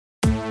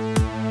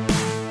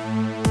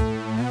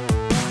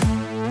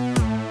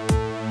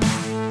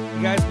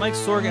Mike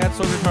Sorg at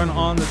Sorgatron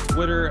on the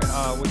Twitter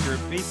with your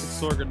basic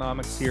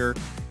Sorganomics here.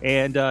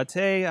 And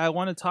today I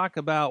want to talk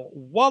about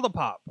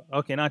Wallapop.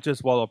 Okay, not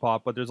just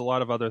Wallapop, but there's a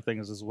lot of other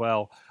things as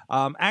well.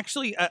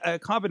 Actually, a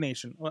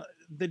combination.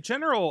 The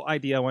general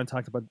idea I want to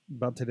talk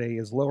about today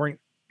is lowering,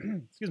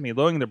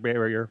 lowering the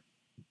barrier.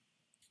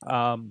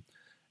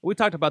 We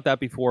talked about that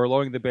before,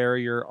 lowering the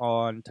barrier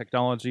on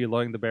technology,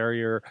 lowering the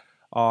barrier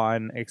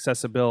on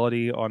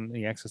accessibility, on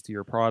the access to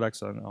your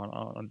products,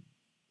 on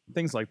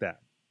things like that.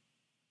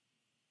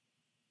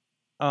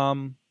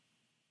 And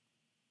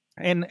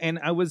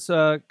I was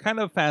kind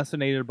of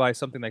fascinated by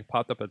something that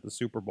popped up at the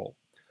Super Bowl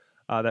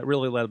that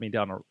really led me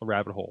down a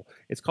rabbit hole.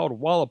 It's called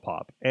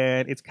Wallapop,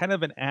 and it's kind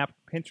of an app,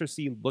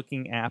 Pinteresty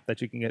looking app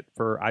that you can get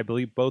for, I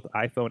believe, both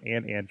iPhone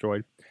and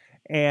Android.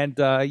 And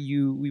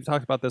we've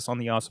talked about this on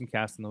the Awesome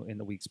Cast in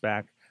the weeks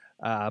back.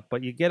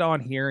 But you get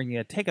on here and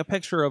you take a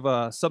picture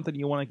of something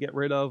you want to get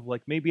rid of.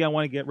 Like maybe I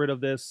want to get rid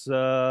of this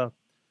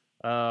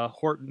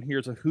Horton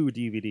Hears a Who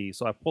DVD.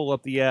 So I pull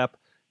up the app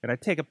and I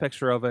take a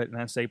picture of it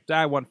and I say,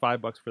 I want $5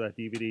 for that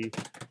DVD,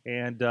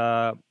 and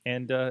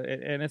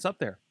it's up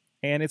there.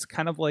 And it's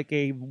kind of like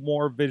a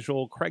more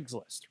visual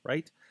Craigslist,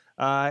 right?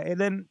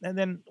 And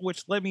then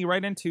which led me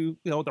right into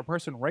the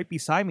person right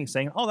beside me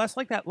saying, oh, that's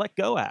like that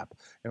LetGo app.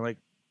 And I'm like,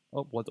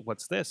 oh,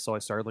 what's this? So I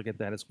started looking at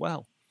that as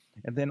well.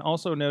 And then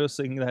also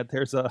noticing that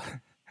there's a,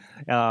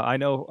 I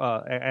know,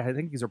 I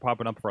think these are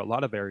popping up for a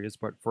lot of areas,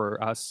 but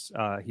for us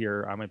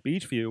here, I'm at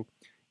Beachview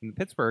in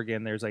Pittsburgh,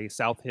 and there's a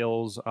South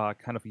Hills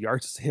kind of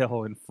yard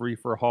sale and free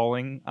for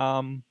hauling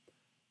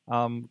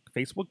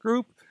Facebook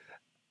group.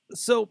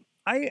 So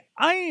I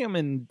am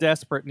in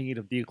desperate need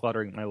of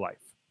decluttering my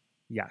life.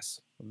 Yes,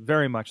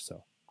 very much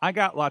so. I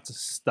got lots of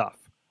stuff.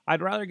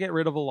 I'd rather get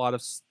rid of a lot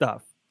of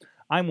stuff.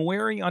 I'm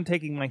wary on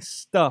taking my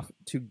stuff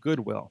to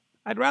Goodwill.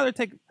 I'd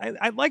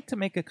like to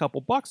make a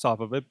couple bucks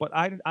off of it, but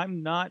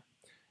I'm not.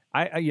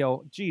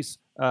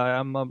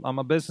 I'm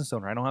a business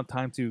owner. I don't have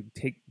time to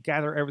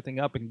gather everything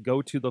up and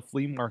go to the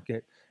flea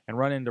market and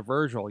run into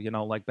Virgil,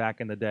 like back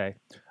in the day.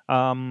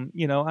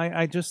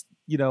 I just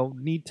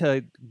need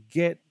to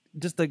get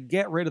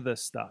rid of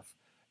this stuff.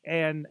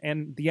 And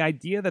the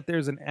idea that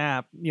there's an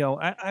app,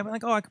 I'm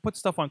like, oh, I could put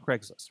stuff on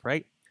Craigslist,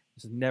 right?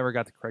 Just never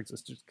got to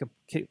Craigslist. Just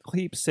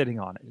keep sitting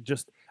on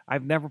it.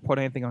 I've never put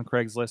anything on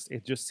Craigslist.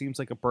 It just seems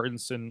like a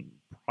burdensome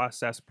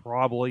process.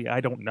 Probably, I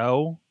don't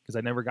know, because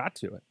I never got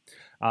to it.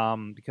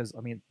 Because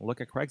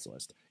look at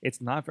Craigslist.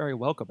 It's not very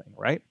welcoming,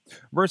 right?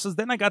 Versus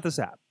then I got this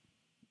app.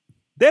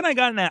 Then I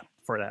got an app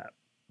for that.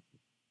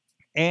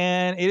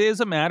 And it is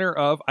a matter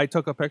of, I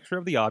took a picture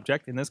of the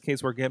object. In this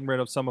case, we're getting rid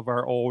of some of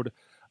our old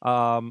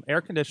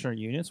air conditioner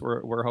units.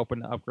 We're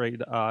hoping to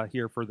upgrade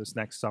here for this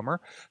next summer.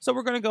 So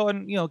we're going to go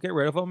and get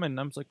rid of them. And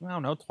I'm just like, I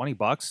don't know,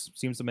 $20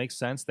 seems to make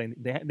sense.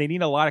 They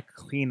need a lot of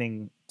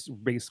cleaning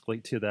basically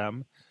to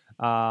them,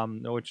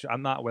 which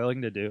I'm not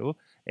willing to do.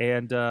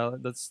 And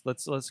let's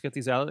get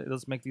these out.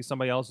 Let's make these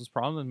somebody else's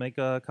problem and make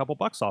a couple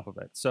bucks off of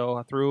it. So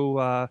I threw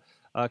a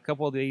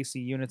couple of the AC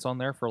units on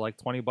there for like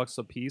 $20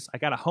 a piece. I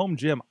got a home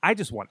gym. I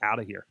just want out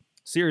of here.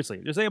 Seriously,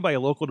 if there's anybody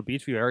local to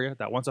Beachview area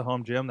that wants a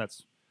home gym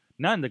that's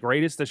not in the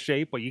greatest of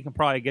shape, but you can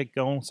probably get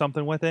going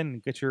something with it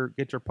and get your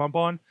pump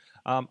on.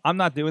 I'm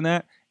not doing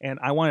that, and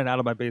I want it out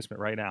of my basement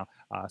right now.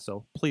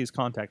 So please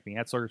contact me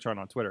at Sorgatron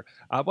on Twitter.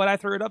 But I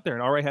threw it up there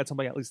and already had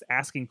somebody at least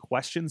asking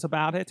questions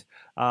about it.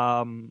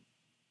 And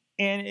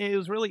it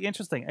was really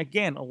interesting.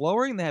 Again,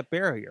 lowering that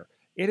barrier.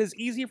 It is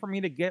easy for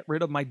me to get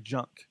rid of my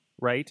junk,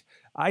 right?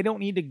 I don't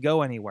need to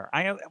go anywhere.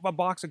 I have a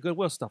box of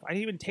Goodwill stuff. I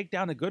didn't even take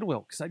down the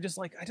Goodwill because I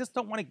just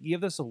don't want to give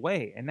this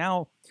away. And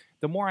now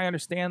the more I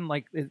understand,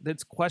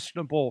 it's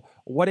questionable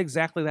what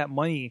exactly that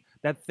money,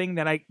 that thing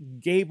that I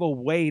gave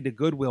away to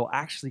Goodwill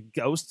actually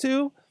goes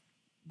to,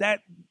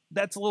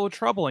 that's a little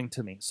troubling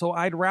to me. So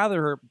I'd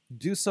rather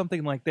do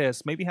something like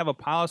this, maybe have a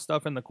pile of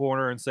stuff in the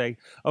corner and say,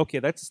 okay,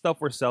 that's the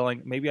stuff we're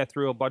selling. Maybe I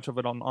threw a bunch of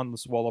it on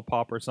this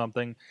Wallapop or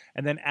something.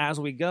 And then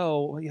as we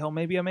go,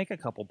 maybe I make a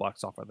couple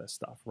bucks off of this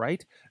stuff,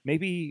 right?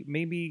 Maybe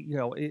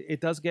it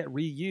does get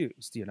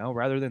reused,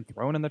 rather than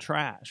thrown in the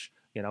trash.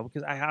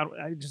 Because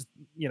I just,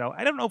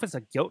 I don't know if it's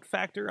a guilt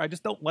factor. I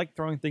just don't like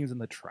throwing things in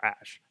the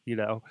trash,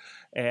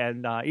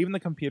 and even the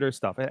computer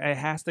stuff, it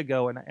has to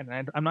go. And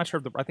I'm not sure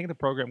if I think the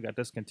program got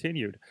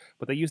discontinued,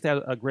 but they used to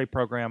have a great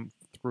program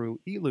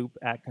through eLoop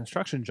at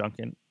Construction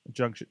Junction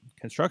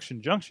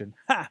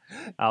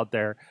out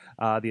there,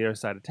 the other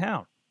side of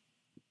town.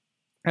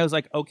 I was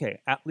like,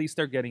 okay, at least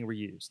they're getting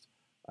reused.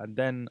 And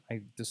then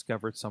I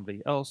discovered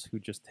somebody else who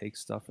just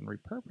takes stuff and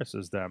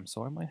repurposes them.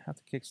 So I might have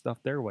to kick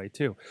stuff their way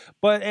too.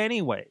 But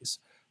anyways,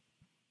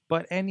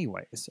 but no,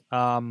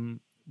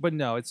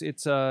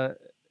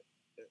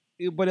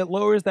 but it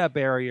lowers that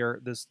barrier.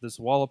 This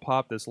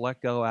Wallapop, this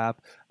LetGo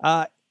app,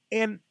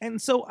 and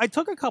so I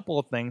took a couple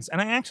of things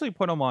and I actually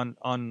put them on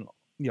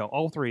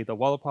all three, the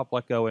Wallapop,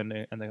 LetGo,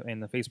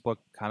 and the Facebook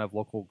kind of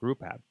local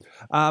group app.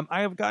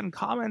 I have gotten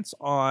comments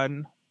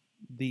on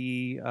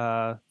the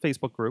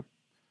Facebook group.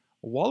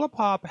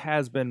 Wallapop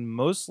has been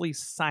mostly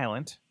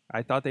silent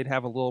I thought they'd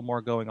have a little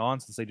more going on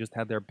since they just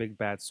had their big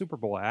bad Super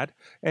Bowl ad,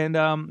 and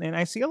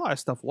I see a lot of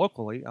stuff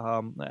locally.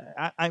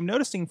 I'm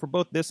noticing for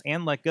both this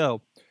and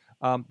LetGo,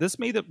 this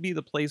may be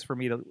the place for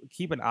me to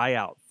keep an eye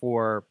out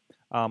for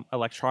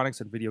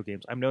electronics and video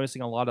games. I'm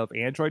noticing a lot of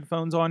Android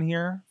phones on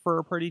here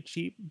for pretty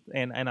cheap,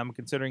 and I'm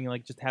considering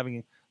like just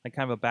having like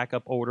kind of a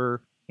backup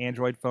older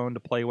Android phone to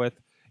play with,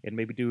 and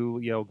maybe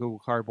do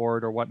Google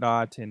Cardboard or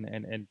whatnot,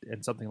 and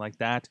something like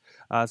that.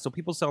 So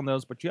people selling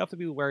those, but you have to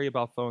be wary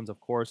about phones, of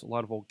course. A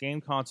lot of old game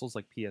consoles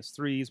like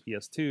PS3s,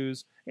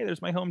 PS2s. Hey,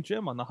 there's my home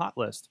gym on the hot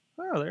list.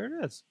 Oh, there it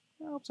is.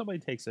 I hope somebody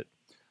takes it.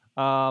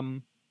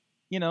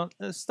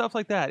 Stuff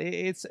like that.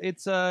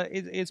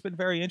 It's been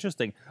very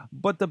interesting.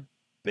 But the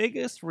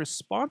biggest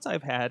response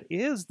I've had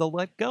is the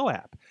LetGo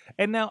app.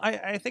 And now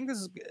I think this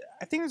is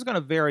going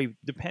to vary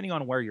depending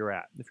on where you're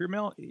at. If you're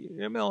in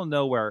the middle of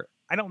nowhere,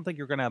 I don't think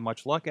you're going to have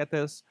much luck at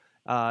this.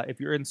 If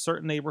you're in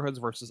certain neighborhoods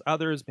versus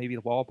others, maybe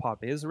the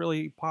Wallapop is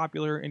really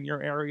popular in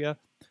your area.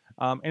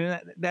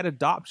 And that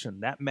adoption,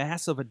 that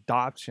massive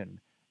adoption,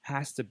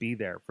 has to be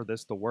there for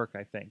this to work,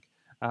 I think.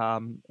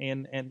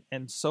 And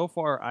so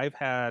far, I've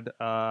had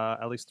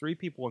at least 3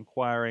 people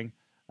inquiring.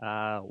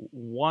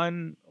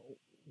 One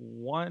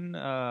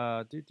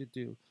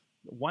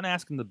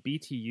asking the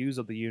BTUs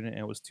of the unit,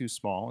 and it was too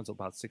small. It's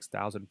about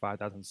 6,000,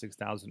 5,000,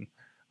 6,000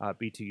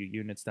 BTU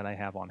units that I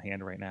have on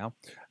hand right now.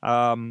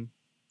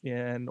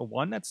 And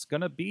one that's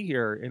gonna be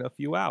here in a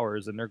few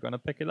hours, and they're gonna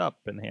pick it up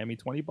and hand me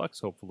 $20,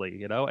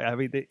 hopefully. I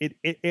mean,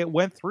 it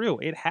went through.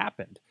 It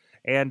happened,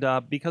 and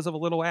because of a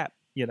little app.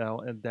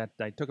 And that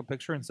I took a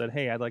picture and said,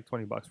 hey, I'd like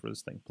 $20 for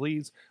this thing.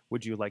 Please,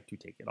 would you like to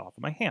take it off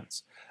of my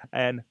hands?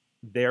 And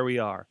there we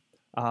are.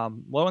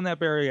 Lowering that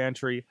barrier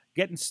entry,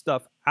 getting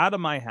stuff out of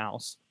my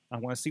house. I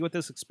want to see what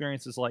this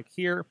experience is like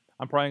here.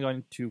 I'm probably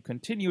going to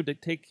continue to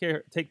take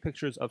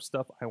pictures of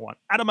stuff I want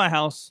out of my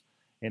house,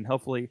 and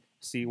hopefully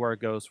see where it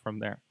goes from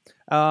there.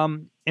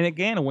 And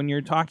again, when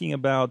you're talking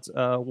about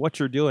what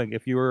you're doing,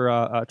 if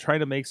you're trying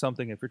to make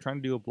something, if you're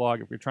trying to do a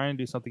blog, if you're trying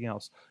to do something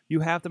else,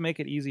 you have to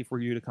make it easy for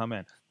you to come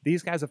in.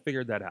 These guys have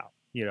figured that out.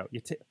 You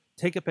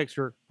take a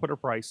picture, put a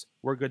price,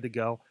 we're good to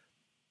go.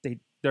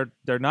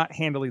 They're not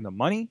handling the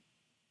money,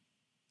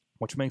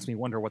 which makes me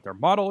wonder what their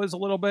model is a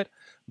little bit,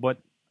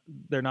 but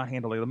they're not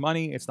handling the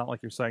money. It's not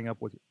like you're signing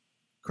up with your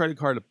credit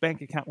card, a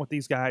bank account with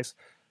these guys.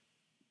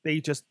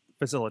 They just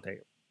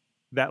facilitate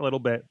that little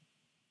bit.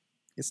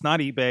 It's not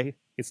eBay.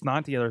 It's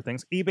not the other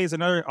things. eBay is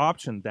another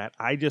option that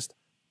I just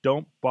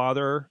don't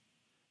bother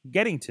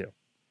getting to.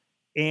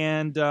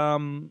 And,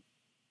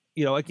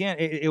 again,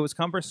 it was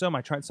cumbersome.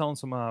 I tried selling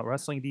some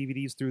wrestling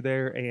DVDs through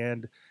there,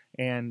 and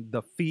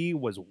the fee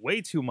was way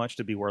too much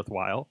to be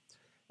worthwhile.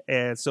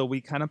 And so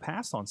we kind of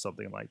passed on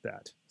something like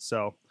that.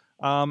 So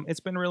it's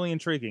been really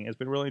intriguing. It's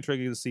been really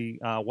intriguing to see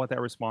what that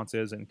response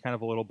is, and kind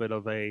of a little bit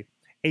of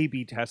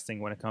A/B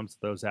testing when it comes to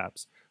those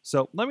apps.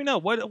 So let me know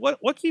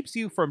what keeps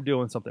you from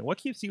doing something. What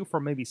keeps you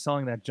from maybe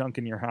selling that junk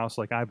in your house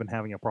like I've been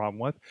having a problem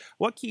with?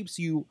 What keeps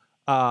you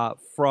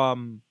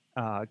from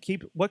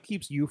checking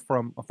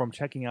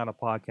out a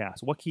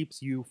podcast? What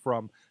keeps you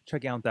from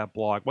checking out that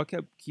blog? What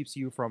keeps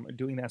you from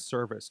doing that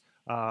service?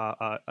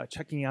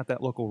 Checking out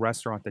that local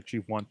restaurant that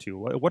you want to?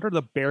 What are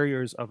the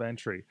barriers of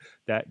entry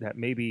that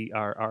maybe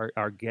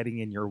are getting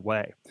in your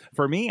way?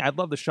 For me, I'd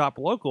love to shop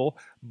local,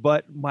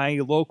 but my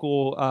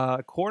local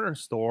corner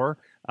store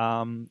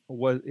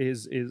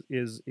he's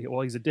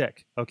a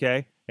dick,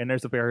 okay? And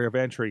there's a barrier of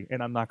entry,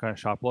 and I'm not going to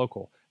shop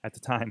local. At the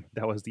time,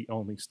 that was the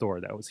only store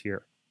that was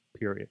here.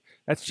 Period.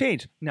 That's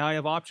changed. Now I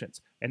have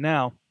options, and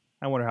now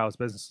I wonder how his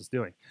business is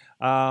doing.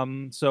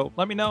 So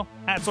let me know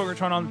at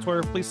Sorgatron on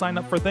Twitter. Please sign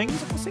up for things.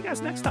 We'll see you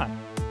guys next time.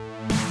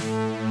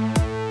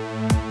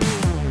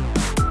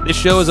 This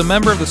show is a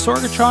member of the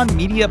Sorgatron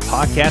Media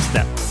Podcast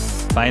Network.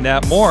 Find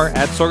out more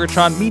at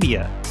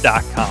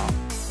sorgatronmedia.com.